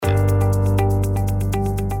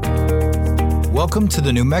Welcome to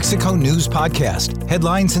the New Mexico News Podcast,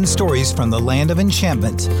 headlines and stories from the land of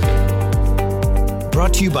enchantment.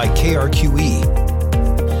 Brought to you by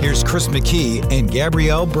KRQE. Here's Chris McKee and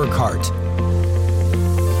Gabrielle Burkhart.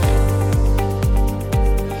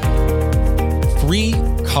 Free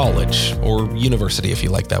college, or university if you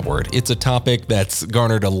like that word. It's a topic that's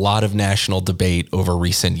garnered a lot of national debate over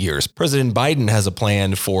recent years. President Biden has a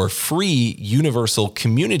plan for free universal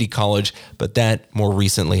community college, but that more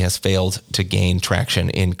recently has failed to gain traction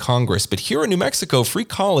in Congress. But here in New Mexico, free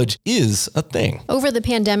college is a thing. Over the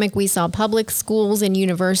pandemic, we saw public schools and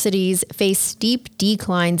universities face steep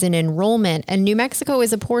declines in enrollment, and New Mexico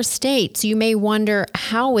is a poor state, so you may wonder,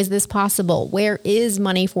 how is this possible? Where is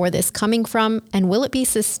money for this coming from, and will it be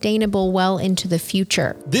sustainable well into the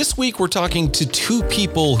future? This week, we're talking to two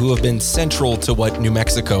people who have been central to what New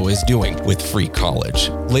Mexico is doing with free college.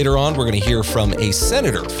 Later on, we're going to hear from a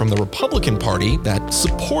senator from the Republican Party that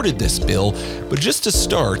supported this bill. But just to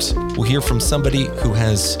start, we'll hear from somebody who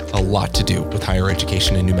has a lot to do with higher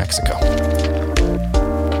education in New Mexico.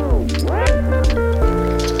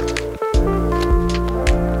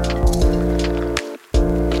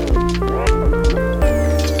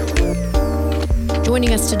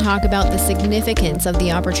 Joining us to talk about the significance of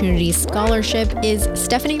the Opportunity Scholarship is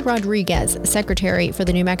Stephanie Rodriguez, Secretary for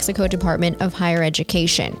the New Mexico Department of Higher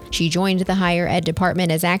Education. She joined the Higher Ed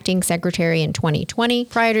Department as acting secretary in 2020.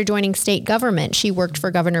 Prior to joining state government, she worked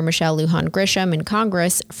for Governor Michelle Lujan Grisham in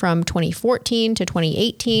Congress from 2014 to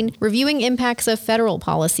 2018, reviewing impacts of federal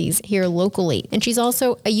policies here locally. And she's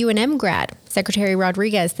also a UNM grad. Secretary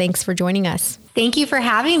Rodriguez, thanks for joining us. Thank you for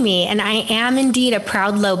having me. And I am indeed a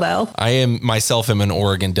proud Lobo. I am an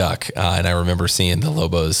Oregon Duck. And I remember seeing the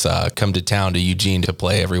Lobos come to town to Eugene to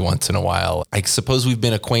play every once in a while. I suppose we've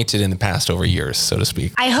been acquainted in the past over years, so to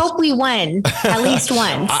speak. I hope we won at least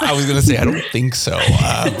once. I was going to say, I don't think so.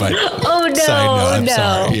 But oh, no, I'm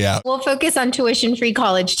sorry. Yeah. We'll focus on tuition-free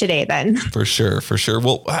college today then. For sure.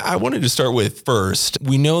 Well, I wanted to start with first,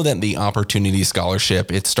 we know that the Opportunity Scholarship,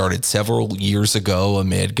 it started several years ago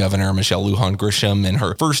amid Governor Michelle Lujan Grisham in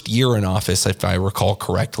her first year in office, if I recall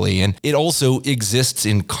correctly. And it also exists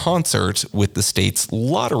in concert with the state's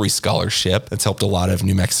lottery scholarship that's helped a lot of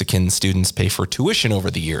New Mexican students pay for tuition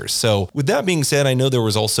over the years. So with that being said, I know there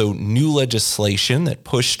was also new legislation that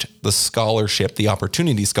pushed the scholarship, the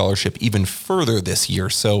Opportunity Scholarship, even further this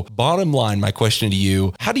year. So bottom line, my question to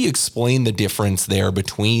you, how do you explain the difference there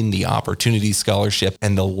between the Opportunity Scholarship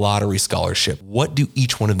and the Lottery Scholarship? What do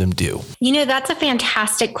each one of them do? You know, that's a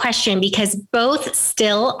fantastic question because both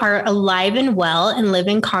still are alive and well and live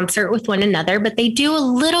in concert with one another, but they do a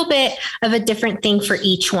little bit of a different thing for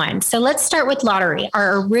each one. So let's start with lottery,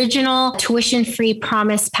 our original tuition-free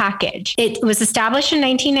promise package. It was established in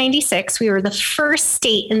 1996. We were the first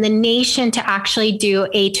state in the nation to actually do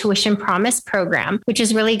a tuition promise program, which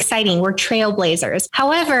is really exciting. We're trailblazers.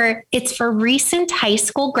 However, it's for recent high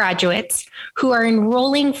school graduates who are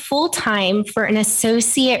enrolling full-time for an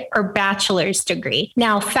associate or bachelor's degree.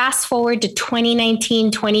 Now, fast forward to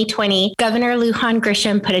 2019, 2020, Governor Lujan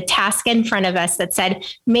Grisham put a task in front of us that said,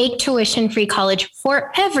 make tuition-free college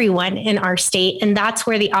for everyone in our state. And that's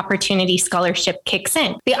where the Opportunity Scholarship kicks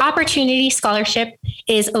in. The Opportunity Scholarship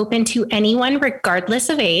is open to anyone regardless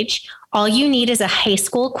of age. All you need is a high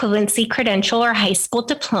school equivalency credential or high school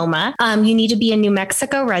diploma. You need to be a New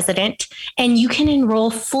Mexico resident, and you can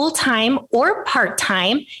enroll full-time or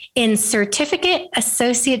part-time in certificate,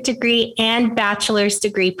 associate degree, and bachelor's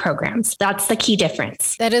degree programs. That's the key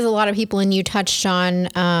difference. That is a lot of people, and you touched on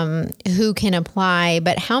who can apply,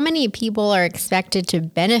 but how many people are expected to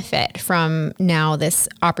benefit from now this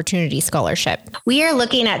Opportunity Scholarship? We are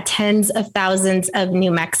looking at tens of thousands of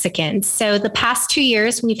New Mexicans. So the past 2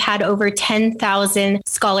 years, we've had over 10,000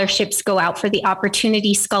 scholarships go out for the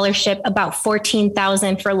Opportunity Scholarship, about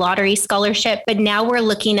 14,000 for Lottery Scholarship. But now we're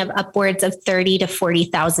looking at upwards of 30 to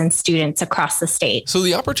 40,000 students across the state. So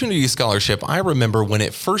the Opportunity Scholarship, I remember when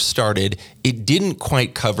it first started, it didn't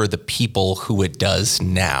quite cover the people who it does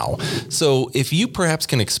now. So if you perhaps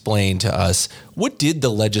can explain to us, what did the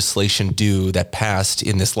legislation do that passed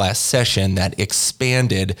in this last session that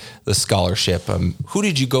expanded the scholarship? Who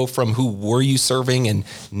did you go from? Who were you serving? And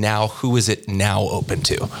now who is it now open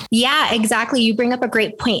to? Yeah, exactly. You bring up a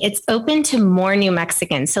great point. It's open to more New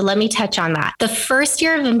Mexicans. So let me touch on that. The first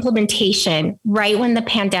year of implementation, right when the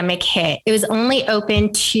pandemic hit, it was only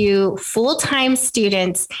open to full-time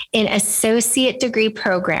students in associate degree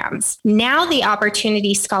programs. Now the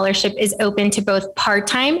Opportunity Scholarship is open to both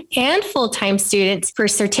part-time and full-time students for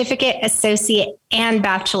certificate, associate, and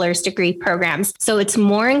bachelor's degree programs. So it's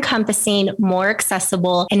more encompassing, more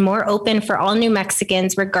accessible, and more open for all New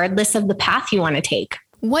Mexicans, regardless of the path you want to take.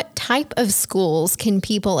 What type of schools can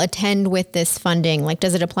people attend with this funding? Like,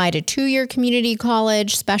 does it apply to two-year community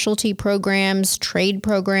college, specialty programs, trade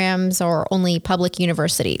programs, or only public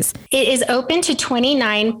universities? It is open to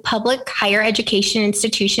 29 public higher education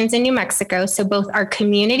institutions in New Mexico, so both our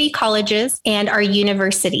community colleges and our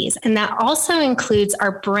universities. And that also includes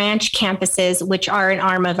our branch campuses, which are an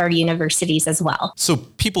arm of our universities as well. So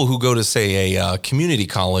people who go to, say, a community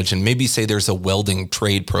college and maybe say there's a welding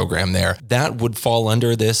trade program there, that would fall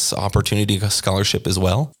under this opportunity scholarship as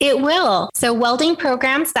well? It will. So welding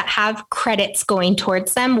programs that have credits going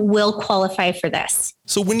towards them will qualify for this.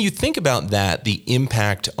 So when you think about that, the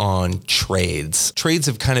impact on trades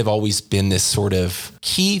have kind of always been this sort of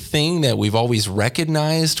key thing that we've always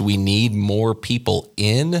recognized we need more people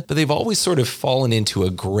in, but they've always sort of fallen into a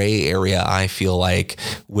gray area, I feel like,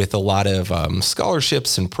 with a lot of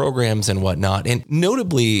scholarships and programs and whatnot. And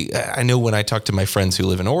notably, I know when I talk to my friends who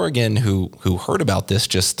live in Oregon who heard about this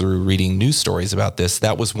just through reading news stories about this,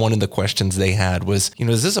 that was one of the questions they had was,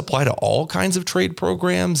 does this apply to all kinds of trade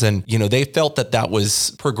programs? And, they felt that was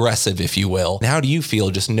progressive, if you will. And how do you feel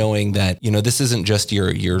just knowing that, this isn't just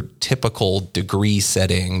your typical degree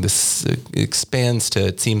setting? This expands to,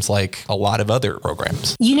 it seems like, a lot of other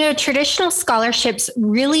programs. Traditional scholarships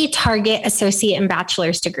really target associate and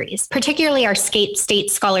bachelor's degrees, particularly our state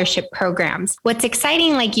scholarship programs. What's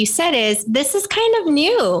exciting, like you said, is this is kind of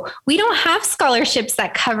new. We don't have scholarships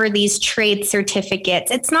that cover these trade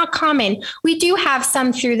certificates. It's not common. We do have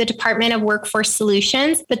some through the Department of Workforce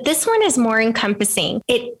Solutions, but this one is more encompassing.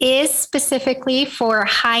 It is specifically for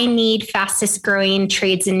high need, fastest growing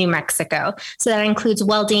trades in New Mexico. So that includes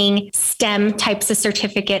welding, STEM types of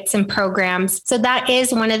certificates and programs. So that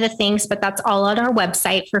is one of the things, but that's all on our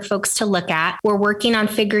website for folks to look at. We're working on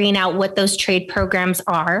figuring out what those trade programs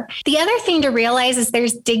are. The other thing to realize is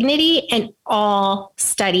there's dignity in all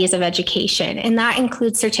studies of education, and that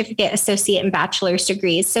includes certificate, associate, and bachelor's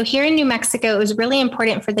degrees. So here in New Mexico, it was really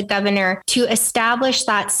important for the governor to establish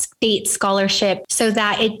that state scholarship so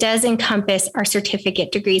that it does encompass our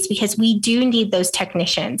certificate degrees, because we do need those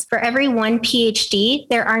technicians. For every one PhD,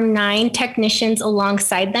 there are 9 technicians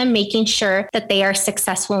alongside them, making sure that they are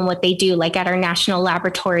successful in what they do, like at our national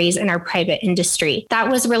laboratories and our private industry. That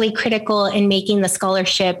was really critical in making the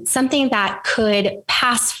scholarship something that could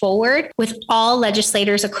pass forward with all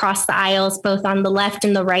legislators across the aisles, both on the left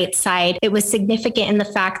and the right side. It was significant in the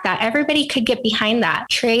fact that everybody could get behind that.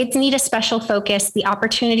 Trades need a special focus. The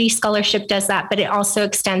Opportunity Scholarship does that, but it also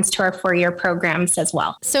extends to our 4-year programs as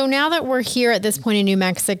well. So now that we're here at this point in New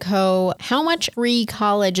Mexico, how much free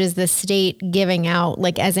college is the state giving out?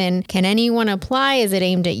 Like, as in, can anyone apply? Is it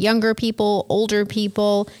aimed at younger people, older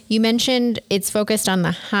people? You mentioned it's focused on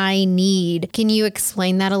the high need. Can you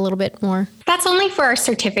explain that a little bit more? That's only for our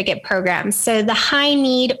certificate programs. So the high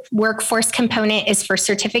need workforce component is for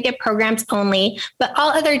certificate programs only, but all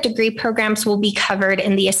other degree programs will be covered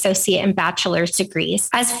in the associate and bachelor's degrees.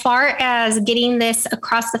 As far as getting this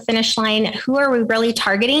across the finish line, who are we really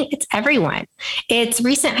targeting? It's everyone. It's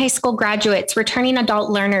recent high school graduates, returning adult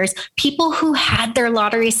learners, people who had their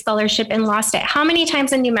lottery scholarship and lost it. How many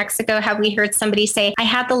times in New Mexico have we heard somebody say, I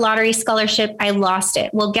had the lottery scholarship, I lost it?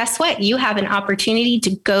 Well, guess what? You have an opportunity to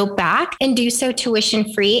go back and do so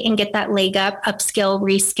tuition free and get that leg up, upskill,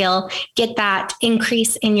 reskill, get that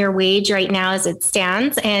increase in your wage right now as it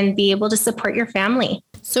stands, and be able to support your family.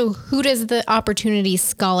 So who does the Opportunity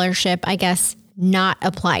Scholarship, I guess, not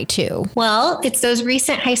apply to? Well, it's those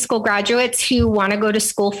recent high school graduates who want to go to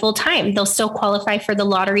school full time. They'll still qualify for the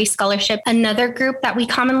lottery scholarship. Another group that we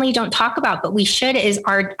commonly don't talk about, but we should, is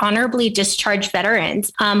our honorably discharged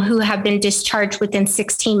veterans who have been discharged within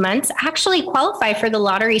 16 months actually qualify for the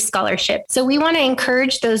lottery scholarship. So we want to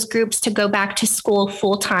encourage those groups to go back to school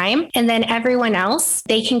full time. And then everyone else,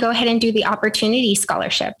 they can go ahead and do the Opportunity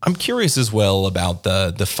Scholarship. I'm curious as well about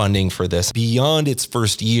the funding for this. Beyond its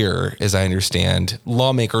first year, as I understand,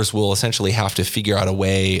 lawmakers will essentially have to figure out a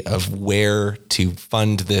way of where to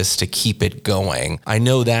fund this to keep it going. I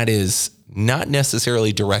know that is not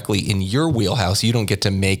necessarily directly in your wheelhouse. You don't get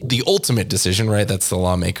to make the ultimate decision, right? That's the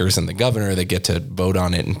lawmakers and the governor that get to vote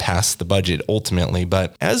on it and pass the budget ultimately.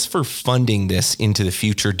 But as for funding this into the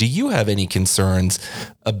future, do you have any concerns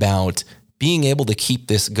about being able to keep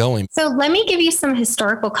this going? So let me give you some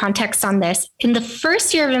historical context on this. In the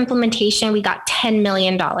first year of implementation, we got $10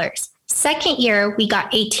 million. Second year, we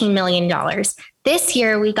got $18 million. This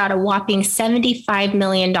year, we got a whopping $75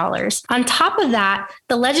 million. On top of that,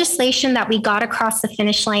 the legislation that we got across the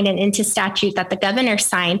finish line and into statute that the governor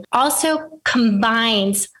signed also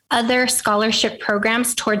combines other scholarship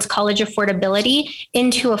programs towards college affordability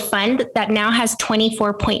into a fund that now has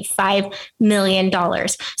 $24.5 million.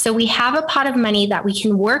 So we have a pot of money that we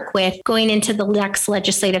can work with going into the next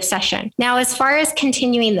legislative session. Now, as far as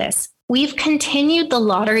continuing this, we've continued the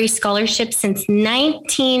lottery scholarship since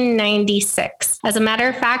 1996. As a matter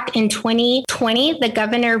of fact, in 2020, the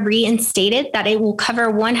governor reinstated that it will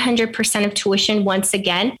cover 100% of tuition once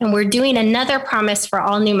again. And we're doing another promise for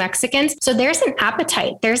all New Mexicans. So there's an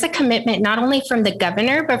appetite. There's a commitment, not only from the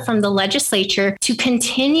governor, but from the legislature to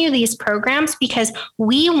continue these programs because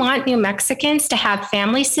we want New Mexicans to have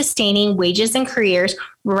family sustaining wages and careers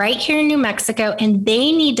right here in New Mexico, and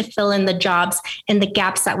they need to fill in the jobs and the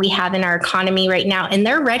gaps that we have in our economy right now. And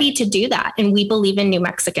they're ready to do that. And we believe in New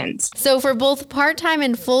Mexicans. So for both part-time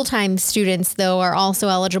and full-time students, though, are also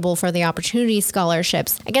eligible for the Opportunity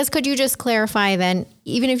Scholarships. I guess, could you just clarify then,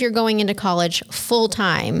 even if you're going into college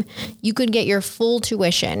full-time, you could get your full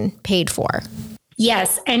tuition paid for?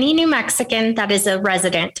 Yes, any New Mexican that is a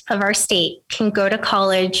resident of our state can go to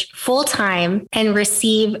college full-time and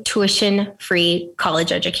receive tuition-free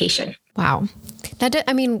college education. Wow.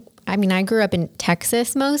 I mean, I grew up in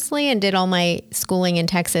Texas mostly and did all my schooling in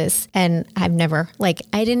Texas. And I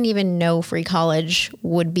didn't even know free college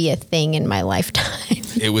would be a thing in my lifetime.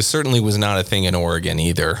 It certainly was not a thing in Oregon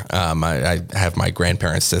either. I have my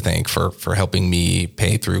grandparents to thank for helping me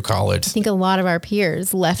pay through college. I think a lot of our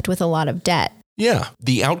peers left with a lot of debt. Yeah,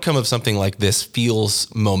 the outcome of something like this feels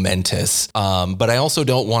momentous, but I also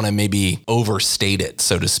don't want to maybe overstate it,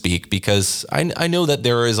 so to speak, because I know that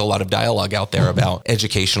there is a lot of dialogue out there about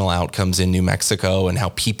educational outcomes in New Mexico and how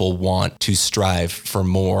people want to strive for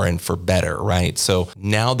more and for better, right? So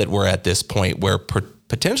now that we're at this point where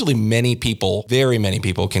potentially very many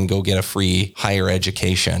people can go get a free higher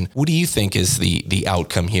education. What do you think is the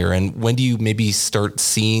outcome here? And when do you maybe start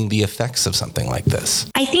seeing the effects of something like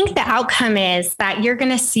this? I think the outcome is that you're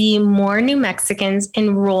going to see more New Mexicans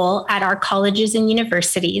enroll at our colleges and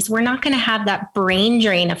universities. We're not going to have that brain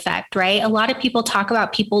drain effect, right? A lot of people talk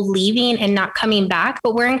about people leaving and not coming back,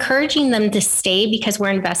 but we're encouraging them to stay because we're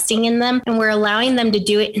investing in them and we're allowing them to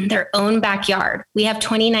do it in their own backyard. We have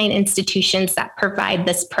 29 institutions that provide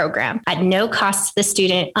this program at no cost to the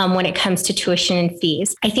student when it comes to tuition and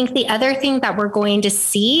fees. I think the other thing that we're going to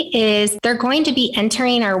see is they're going to be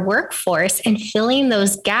entering our workforce and filling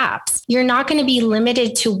those gaps. You're not going to be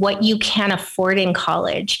limited to what you can afford in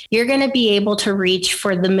college. You're going to be able to reach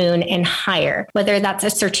for the moon and higher, whether that's a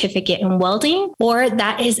certificate in welding or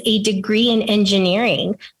that is a degree in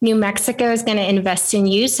engineering. New Mexico is going to invest in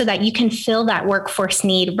you so that you can fill that workforce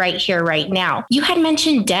need right here, right now. You had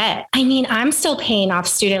mentioned debt. I mean, I'm still paying off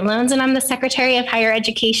student loans and I'm the Secretary of Higher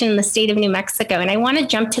Education in the state of New Mexico. And I want to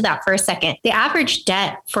jump to that for a second. The average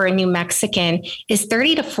debt for a New Mexican is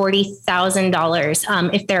 $30,000 to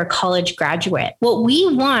 $40,000 if they're a college graduate. What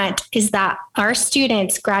we want is that our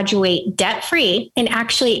students graduate debt-free and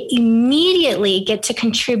actually immediately get to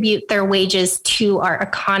contribute their wages to our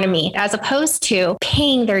economy, as opposed to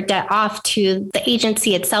paying their debt off to the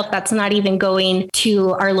agency itself that's not even going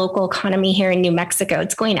to our local economy here in New Mexico.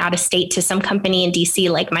 It's going out of state to some company in DC,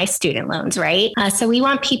 like my student loans, right? So we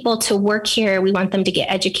want people to work here. We want them to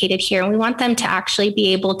get educated here. And we want them to actually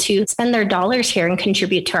be able to spend their dollars here and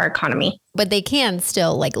contribute to our economy. But they can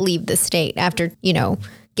still leave the state after,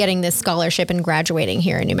 getting this scholarship and graduating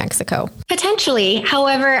here in New Mexico? Potentially.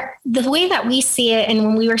 However, the way that we see it, and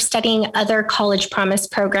when we were studying other college promise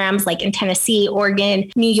programs like in Tennessee, Oregon,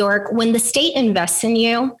 New York, when the state invests in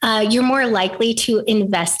you, you're more likely to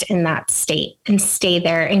invest in that state and stay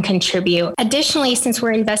there and contribute. Additionally, since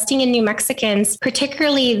we're investing in New Mexicans,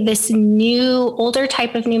 particularly this new older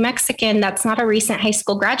type of New Mexican that's not a recent high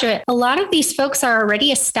school graduate, a lot of these folks are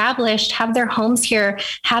already established, have their homes here,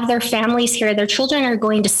 have their families here, their children are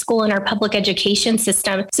going to school in our public education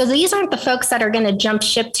system. So these aren't the folks that are going to jump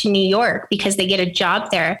ship to New York because they get a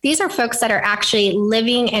job there. These are folks that are actually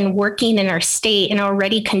living and working in our state and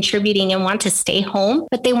already contributing and want to stay home,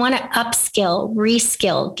 but they want to upskill,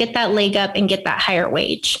 reskill, get that leg up and get that higher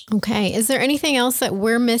wage. Okay. Is there anything else that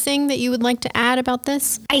we're missing that you would like to add about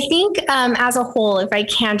this? I think as a whole, if I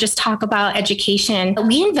can just talk about education,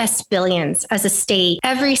 we invest billions as a state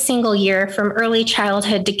every single year from early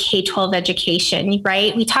childhood to K-12 education, right?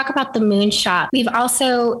 right? We talk about the moonshot. We've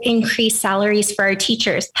also increased salaries for our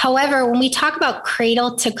teachers. However, when we talk about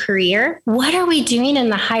cradle to career, what are we doing in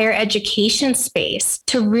the higher education space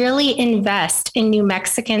to really invest in New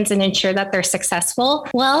Mexicans and ensure that they're successful?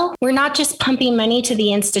 Well, we're not just pumping money to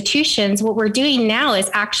the institutions. What we're doing now is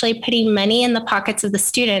actually putting money in the pockets of the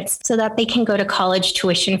students so that they can go to college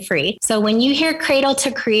tuition free. So when you hear cradle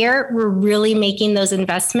to career, we're really making those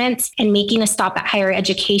investments and making a stop at higher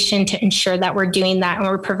education to ensure that we're doing that and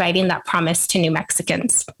we're providing that promise to New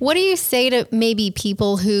Mexicans. What do you say to maybe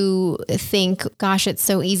people who think, gosh, it's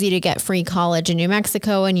so easy to get free college in New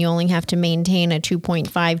Mexico and you only have to maintain a 2.5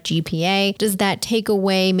 GPA? Does that take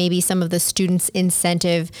away maybe some of the students'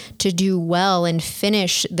 incentive to do well and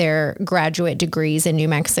finish their graduate degrees in New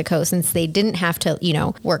Mexico since they didn't have to,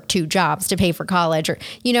 work 2 jobs to pay for college? Or,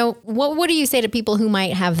 what do you say to people who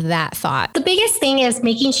might have that thought? The biggest thing is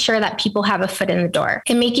making sure that people have a foot in the door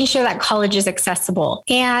and making sure that college is accessible.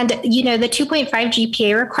 And, the 2.5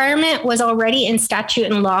 GPA requirement was already in statute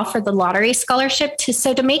and law for the lottery scholarship.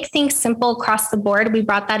 So to make things simple across the board, we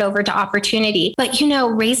brought that over to Opportunity. But,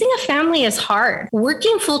 raising a family is hard.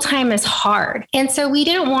 Working full-time is hard. And so we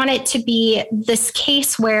didn't want it to be this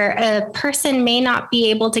case where a person may not be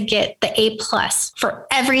able to get the A+ for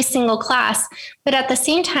every single class. But at the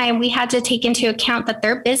same time, we had to take into account that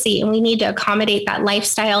they're busy and we need to accommodate that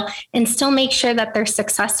lifestyle and still make sure that they're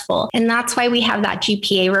successful. And that's why we have that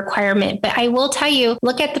GPA requirement. But I will tell you,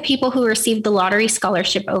 look at the people who received the lottery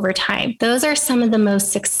scholarship over time. Those are some of the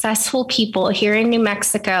most successful people here in New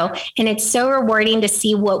Mexico. And it's so rewarding to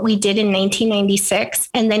see what we did in 1996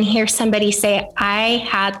 and then hear somebody say, I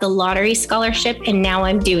had the lottery scholarship and now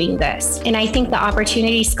I'm doing this. And I think the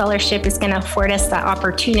Opportunity Scholarship is going to afford us that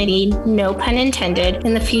opportunity, no pun intended,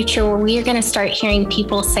 in the future where we are going to start hearing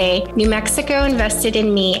people say, New Mexico invested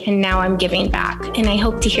in me and now I'm giving back. And I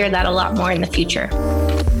hope to hear that a lot more in the future.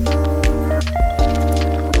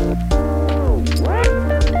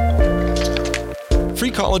 Free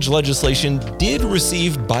college legislation did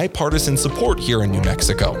receive bipartisan support here in New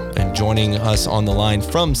Mexico. And joining us on the line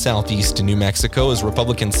from Southeast New Mexico is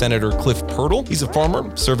Republican Senator Cliff Pirtle. He's a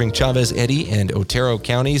farmer serving Chavez Eddy and Otero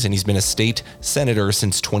counties, and he's been a state senator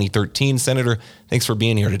since 2013. Senator, thanks for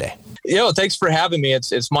being here today. Thanks for having me.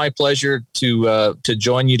 It's my pleasure to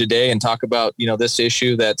join you today and talk about, this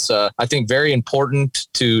issue that's, I think, very important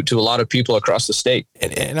to a lot of people across the state.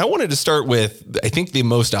 And I wanted to start with, I think, the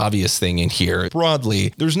most obvious thing in here.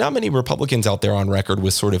 Broadly, there's not many Republicans out there on record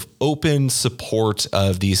with sort of open support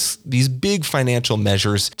of these big financial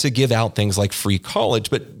measures to give out things like free college.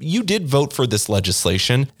 But you did vote for this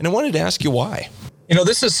legislation, and I wanted to ask you why.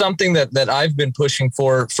 This is something that I've been pushing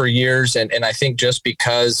for years. And I think just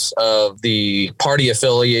because of the party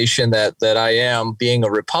affiliation that I am, being a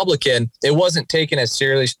Republican, it wasn't taken as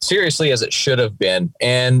seriously as it should have been.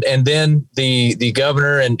 And then the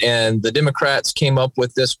governor and the Democrats came up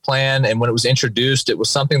with this plan. And when it was introduced, it was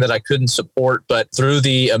something that I couldn't support. But through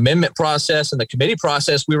the amendment process and the committee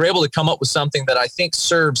process, we were able to come up with something that I think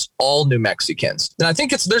serves all New Mexicans. And I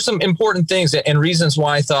think there's some important things and reasons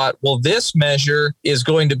why I thought, well, this measure is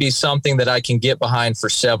going to be something that I can get behind for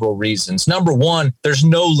several reasons. Number one, there's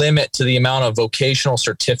no limit to the amount of vocational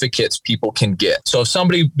certificates people can get. So if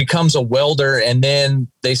somebody becomes a welder and then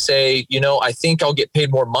they say, I think I'll get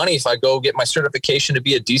paid more money if I go get my certification to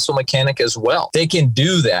be a diesel mechanic as well, they can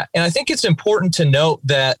do that. And I think it's important to note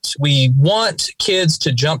that we want kids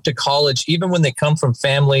to jump to college even when they come from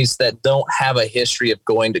families that don't have a history of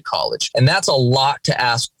going to college. And that's a lot to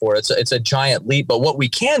ask for. It's a giant leap. But what we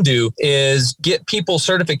can do is get people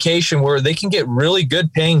certification where they can get really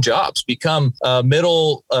good paying jobs, become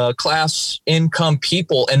middle class income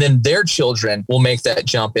people, and then their children will make that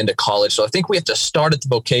jump into college. So I think we have to start at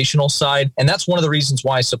the vocational side. And that's one of the reasons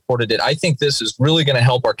why I supported it. I think this is really going to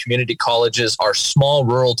help our community colleges, our small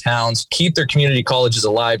rural towns, keep their community colleges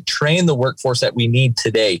alive, train the workforce that we need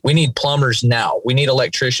today. We need plumbers now. We need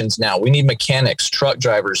electricians now. We need mechanics, truck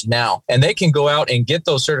drivers now. And they can go out and get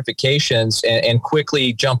those certifications and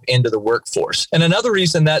quickly jump into the workforce. And another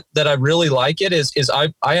reason that I really like it is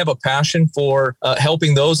I have a passion for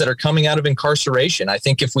helping those that are coming out of incarceration. I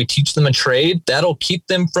think if we teach them a trade, that'll keep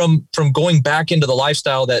them from going back into the lifestyle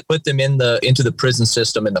that put them into the prison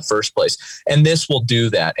system in the first place. And this will do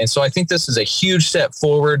that. And so I think this is a huge step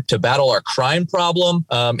forward to battle our crime problem.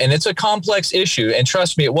 And it's a complex issue. And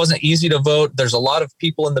trust me, it wasn't easy to vote. There's a lot of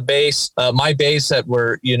people in the base, my base, that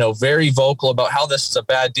were, very vocal about how this is a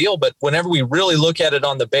bad deal. But whenever we really look at it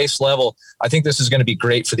on the base level, I think this this is going to be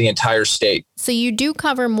great for the entire state. So you do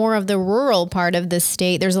cover more of the rural part of the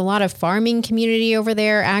state. There's a lot of farming community over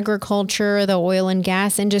there, agriculture, the oil and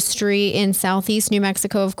gas industry in Southeast New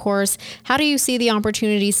Mexico, of course. How do you see the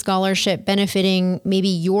Opportunity Scholarship benefiting maybe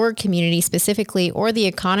your community specifically or the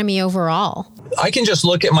economy overall? I can just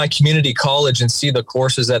look at my community college and see the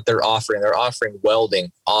courses that they're offering. They're offering welding,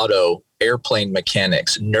 auto, airplane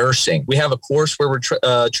mechanics, nursing. We have a course where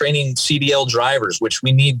we're training CDL drivers, which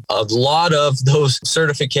we need a lot of those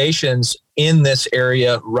certifications in this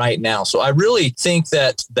area right now. So I really think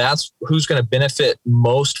that that's who's going to benefit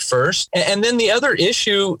most first. And then the other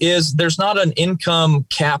issue is there's not an income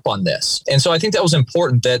cap on this. And so I think that was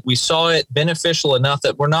important that we saw it beneficial enough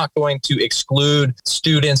that we're not going to exclude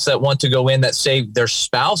students that want to go in that say their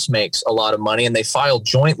spouse makes a lot of money and they file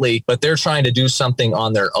jointly, but they're trying to do something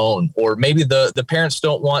on their own. Or maybe the parents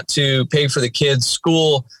don't want to pay for the kids'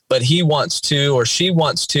 school, but he wants to or she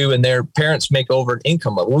wants to, and their parents make over an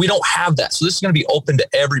income level. We don't have that. So this is going to be open to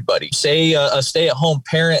everybody. Say a stay-at-home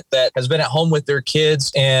parent that has been at home with their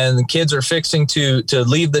kids and the kids are fixing to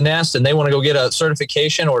leave the nest and they want to go get a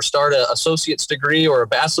certification or start an associate's degree or a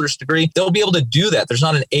bachelor's degree, they'll be able to do that. There's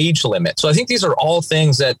not an age limit. So I think these are all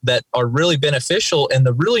things that are really beneficial. And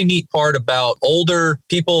the really neat part about older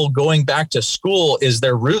people going back to school is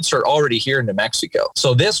their roots are already here in New Mexico.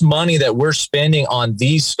 So this money that we're spending on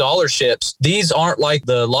these scholarships, these aren't like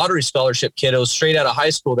the lottery scholarship kiddos straight out of high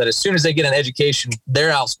school that as soon as they get an education,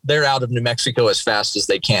 they're out of New Mexico as fast as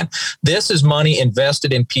they can. This is money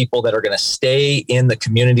invested in people that are going to stay in the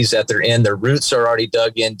communities that they're in. Their roots are already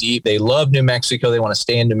dug in deep. They love New Mexico. They want to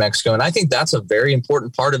stay in New Mexico. And I think that's a very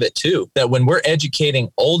important part of it too, that when we're educating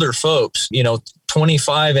older folks,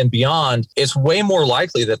 25 and beyond, it's way more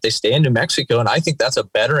likely that they stay in New Mexico. And I think that's a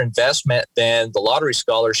better investment than the lottery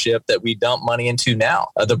scholarship that we dump money into now.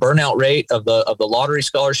 The burnout rate of the lottery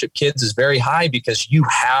scholarship kids is very high because you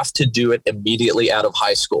have to do it immediately out of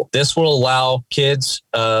high school. This will allow kids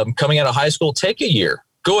coming out of high school, take a year.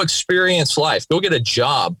 Go experience life. Go get a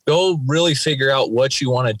job. Go really figure out what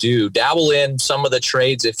you want to do. Dabble in some of the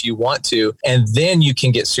trades if you want to, and then you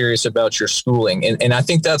can get serious about your schooling. And I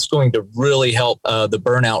think that's going to really help the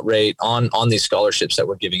burnout rate on these scholarships that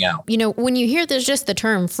we're giving out. When you hear there's just the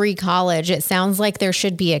term free college, it sounds like there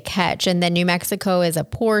should be a catch. And then New Mexico is a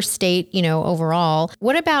poor state, overall.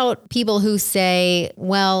 What about people who say,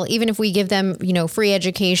 well, even if we give them, free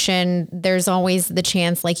education, there's always the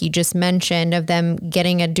chance, like you just mentioned, of them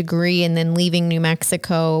getting a degree and then leaving New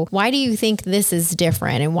Mexico. Why do you think this is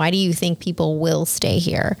different? And why do you think people will stay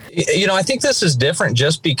here? I think this is different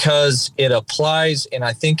just because it applies, and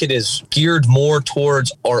I think it is geared more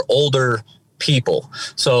towards our older people.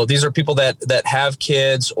 So these are people that have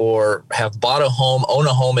kids or have bought a home, own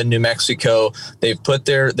a home in New Mexico. They've put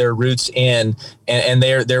their roots in, and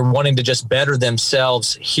they're wanting to just better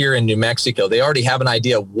themselves here in New Mexico. They already have an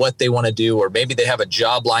idea of what they want to do, or maybe they have a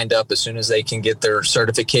job lined up as soon as they can get their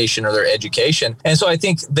certification or their education. And so I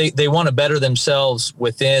think they want to better themselves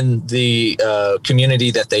within the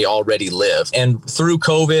community that they already live. And through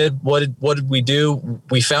COVID, what did we do?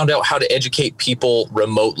 We found out how to educate people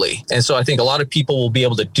remotely. And so I think a lot of people will be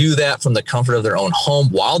able to do that from the comfort of their own home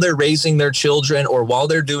while they're raising their children or while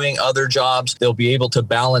they're doing other jobs. They'll be able to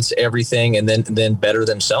balance everything and then better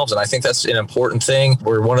themselves. And I think that's an important thing.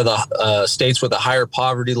 We're one of the states with a higher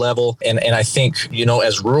poverty level. And I think,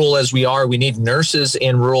 as rural as we are, we need nurses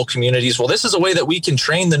in rural communities. Well, this is a way that we can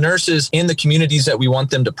train the nurses in the communities that we want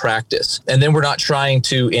them to practice. And then we're not trying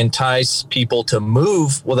to entice people to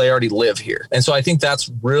move. Well, they already live here. And so I think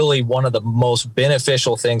that's really one of the most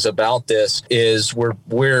beneficial things about this is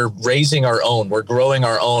we're raising our own, we're growing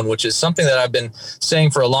our own, which is something that I've been saying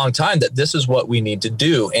for a long time, that this is what we need to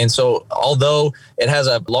do. And so although it has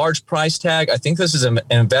a large price tag, I think this is an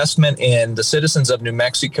investment in the citizens of New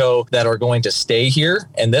Mexico that are going to stay here.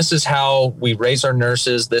 And this is how we raise our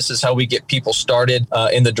nurses. This is how we get people started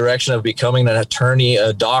in the direction of becoming an attorney,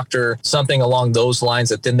 a doctor, something along those lines,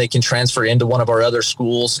 that then they can transfer into one of our other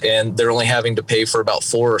schools and they're only having to pay for about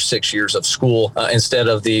 4 or 6 years of school instead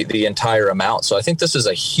of the entire amount. So I think this is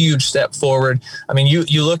a huge step forward. I mean,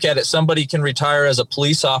 you look at it, somebody can retire as a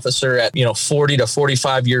police officer at 40 to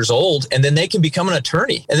 45 years old, and then they can become an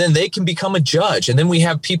attorney, and then they can become a judge. And then we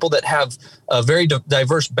have people that have very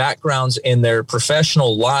diverse backgrounds in their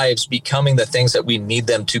professional lives becoming the things that we need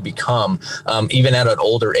them to become, even at an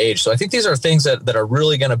older age. So I think these are things that are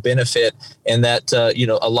really going to benefit, and that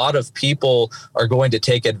a lot of people are going to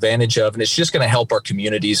take advantage of, and it's just going to help our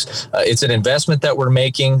communities. It's an investment that we're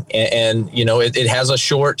making, and it has a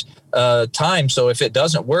short time. So if it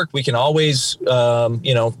doesn't work, we can always,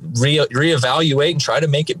 reevaluate and try to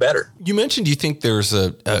make it better. You mentioned you think there's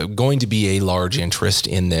going to be a large interest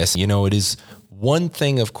in this. It is one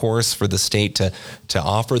thing, of course, for the state to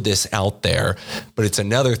offer this out there, but it's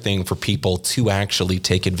another thing for people to actually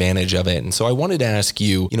take advantage of it. And so I wanted to ask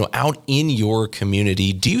you, out in your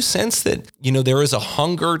community, do you sense that, there is a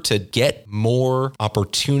hunger to get more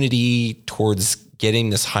opportunity towards getting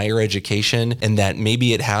this higher education, and that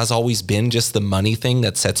maybe it has always been just the money thing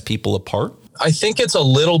that sets people apart? I think it's a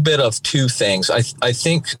little bit of two things. I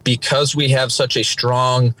think because we have such a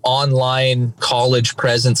strong online college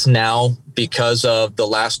presence now, because of the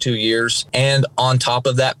last 2 years, and on top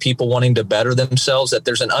of that, people wanting to better themselves, that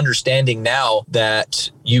there's an understanding now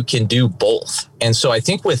that you can do both. And so I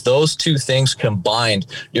think with those two things combined,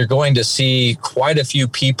 you're going to see quite a few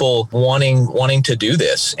people wanting to do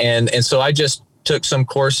this. And so I just took some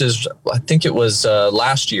courses, I think it was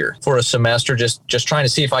last year, for a semester, just trying to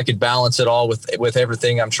see if I could balance it all with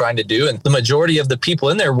everything I'm trying to do. And the majority of the people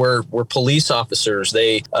in there were police officers.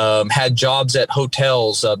 They had jobs at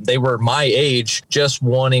hotels. They were my age, just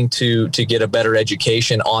wanting to get a better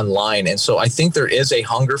education online. And so I think there is a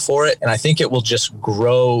hunger for it, and I think it will just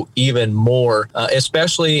grow even more,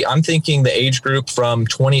 especially I'm thinking the age group from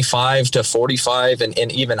 25 to 45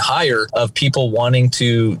 and even higher, of people wanting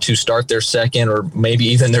to start their second or maybe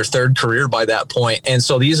even their third career by that point. And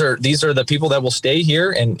so these are the people that will stay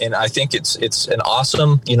here. And I think it's an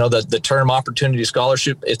awesome, the term opportunity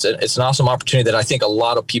scholarship, it's an awesome opportunity that I think a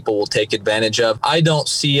lot of people will take advantage of. I don't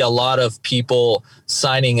see a lot of people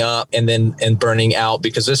signing up and burning out,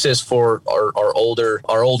 because this is for our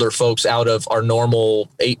older folks out of our normal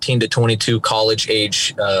 18 to 22 college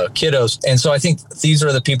age kiddos. And so I think these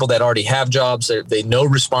are the people that already have jobs. They know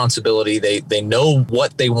responsibility. They know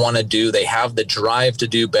what they want to do. They have the drive to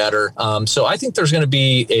do better. So I think there's going to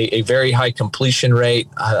be a very high completion rate.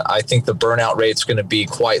 I think the burnout rate is going to be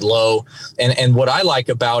quite low. And what I like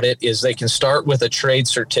about it is they can start with a trade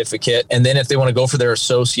certificate, and then if they want to go for their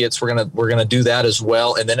associates, we're gonna do that as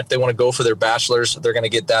well. And then if they want to go for their bachelor's, they're going to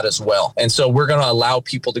get that as well. And so we're going to allow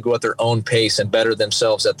people to go at their own pace and better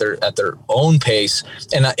themselves at their own pace.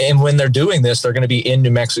 And when they're doing this, they're going to be in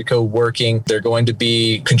New Mexico working. They're going to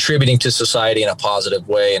be contributing to society in a positive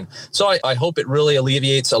way. And so I hope it really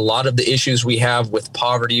alleviates a lot of the issues we have with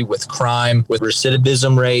poverty, with crime, with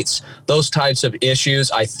recidivism rates, those types of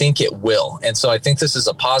issues. I think it will. And so I think this is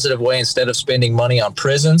a positive way. Instead of spending money on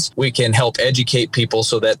prisons, we can help educate people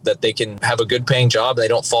so that they can have a good paying job. They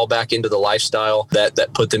don't fall back into the lifestyle that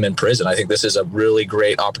put them in prison. I think this is a really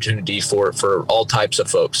great opportunity for all types of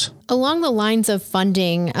folks. Along the lines of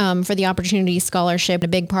funding for the Opportunity Scholarship, a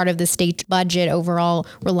big part of the state budget overall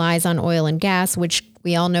relies on oil and gas, which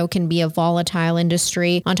we all know can be a volatile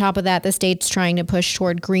industry. On top of that, the state's trying to push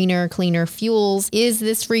toward greener, cleaner fuels. Is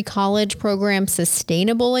this free college program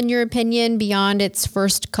sustainable, in your opinion, beyond its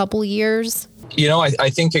first couple years? I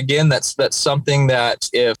think, again, that's something that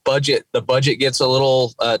if the budget gets a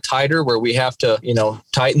little tighter, where we have to,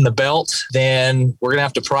 tighten the belt, then we're going to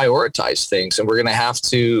have to prioritize things, and we're going to have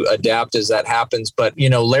to adapt as that happens. But,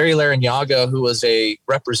 Larry Larrañaga, who was a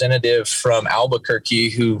representative from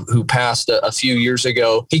Albuquerque who passed a few years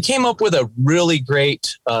ago, he came up with a really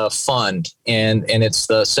great fund, and it's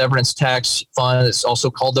the severance tax fund. It's also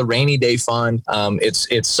called the rainy day fund.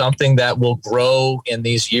 It's something that will grow in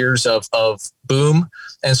these years of boom.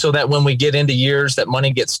 And so that when we get into years that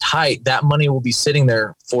money gets tight, that money will be sitting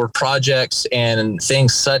there for projects and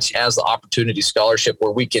things such as the Opportunity Scholarship,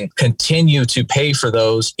 where we can continue to pay for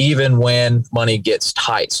those even when money gets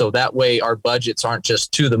tight. So that way our budgets aren't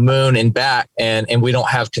just to the moon and back, and we don't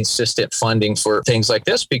have consistent funding for things like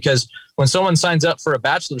this, because when someone signs up for a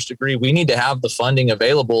bachelor's degree, we need to have the funding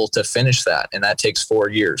available to finish that. And that takes 4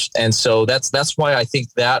 years. And so that's why I think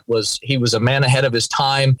he was a man ahead of his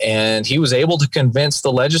time, and he was able to convince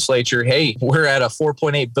the legislature, hey, we're at a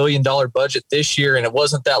 $4.8 billion budget this year. And it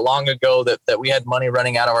wasn't that long ago that we had money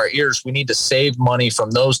running out of our ears. We need to save money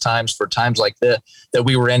from those times for times like that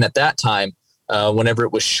we were in at that time. Whenever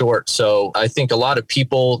it was short. So I think a lot of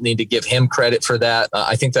people need to give him credit for that.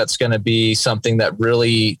 I think that's going to be something that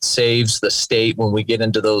really saves the state when we get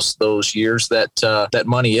into those years that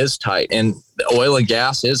money is tight. And the oil and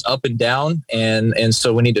gas is up and down. And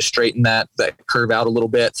so we need to straighten that curve out a little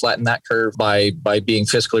bit, flatten that curve by being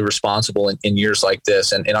fiscally responsible in years like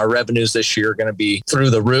this. And our revenues this year are going to be through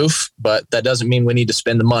the roof, but that doesn't mean we need to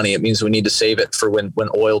spend the money. It means we need to save it for when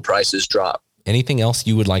oil prices drop. Anything else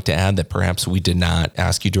you would like to add that perhaps we did not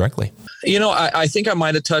ask you directly? I think I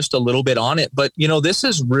might have touched a little bit on it, but, this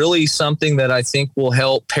is really something that I think will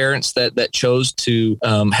help parents that chose to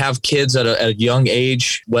have kids at a young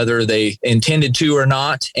age, whether they intended to or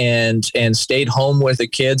not, and stayed home with the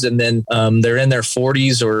kids. And then they're in their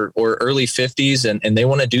 40s or early 50s and they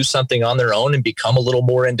want to do something on their own and become a little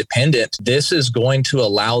more independent. This is going to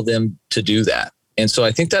allow them to do that. And so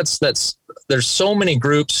I think there's so many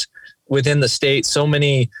groups within the state, so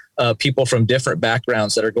many people from different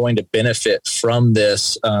backgrounds that are going to benefit from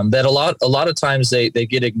this, that a lot of times they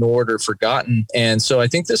get ignored or forgotten. And so I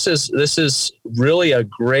think this is really a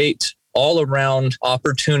great all around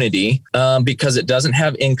opportunity because it doesn't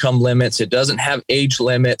have income limits. It doesn't have age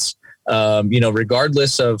limits.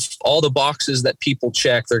 Regardless of all the boxes that people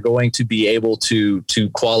check, they're going to be able to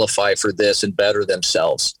qualify for this and better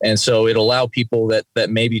themselves. And so it'll allow people that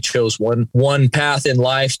maybe chose one path in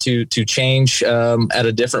life to change at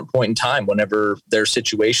a different point in time whenever their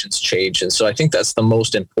situations change. And so I think that's the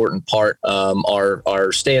most important part.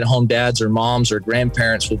 Our stay-at-home dads or moms or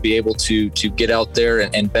grandparents will be able to get out there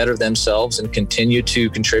and better themselves and continue to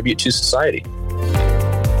contribute to society.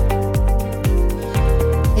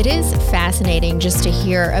 It is fascinating just to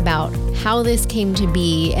hear about how this came to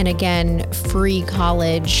be. And again, free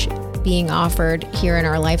college being offered here in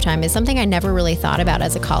our lifetime is something I never really thought about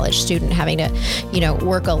as a college student, having to,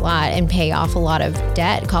 work a lot and pay off a lot of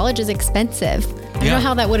debt. College is expensive. I don't know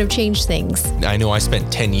how that would have changed things. I know I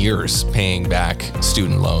spent 10 years paying back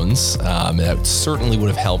student loans. That certainly would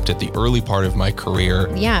have helped at the early part of my career.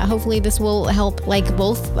 Yeah, hopefully this will help, like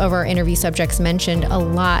both of our interview subjects mentioned, a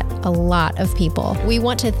lot of people. We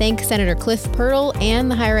want to thank Senator Cliff Pirtle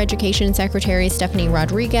and the Higher Education Secretary Stephanie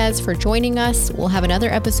Rodriguez for joining us. We'll have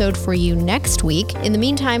another episode for you next week. In the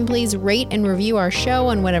meantime, please rate and review our show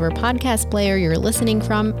on whatever podcast player you're listening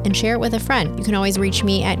from and share it with a friend. You can always reach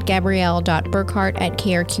me at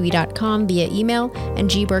gabrielle.burkhart@krqe.com via email and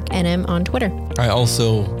gburknm on Twitter. I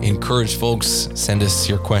also encourage folks, send us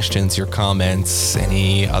your questions, your comments,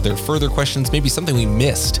 any other further questions, maybe something we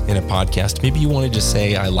missed in a podcast. Maybe you wanted to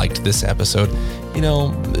say, I liked this episode,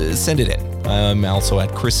 send it in. I'm also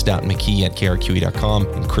at chris.mckee@krqe.com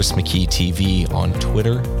and Chris McKee TV on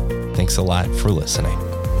Twitter. Thanks a lot for listening.